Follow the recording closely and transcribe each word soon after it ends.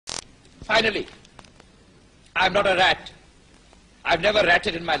Finally, I'm not a rat. I've never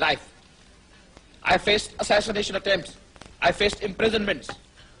ratted in my life. I faced assassination attempts. I faced imprisonments.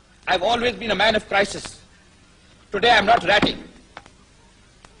 I've always been a man of crisis. Today I'm not ratting,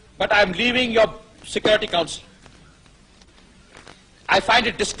 but I'm leaving your Security Council. I find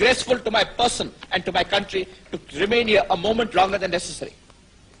it disgraceful to my person and to my country to remain here a moment longer than necessary.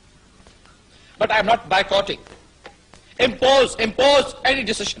 But I'm not boycotting. Impose any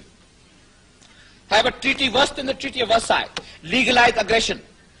decision. Have a treaty worse than the Treaty of Versailles. Legalize aggression.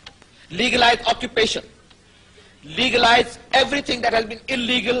 Legalize occupation. Legalize everything that has been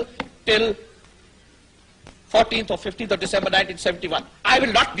illegal till 14th or 15th of December 1971. I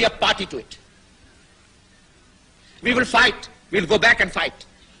will not be a party to it. We will fight. We'll go back and fight.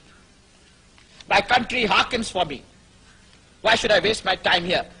 My country hearkens for me. Why should I waste my time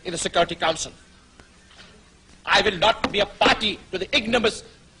here in the Security Council? I will not be a party to the ignominious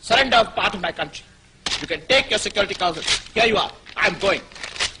surrender of part of my country. You can take your Security Council. Here you are. I'm going.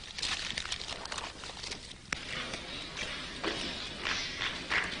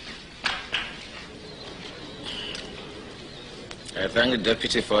 I thank the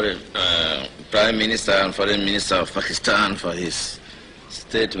Deputy Foreign Prime Minister and Foreign Minister of Pakistan for his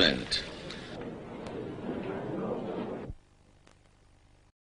statement.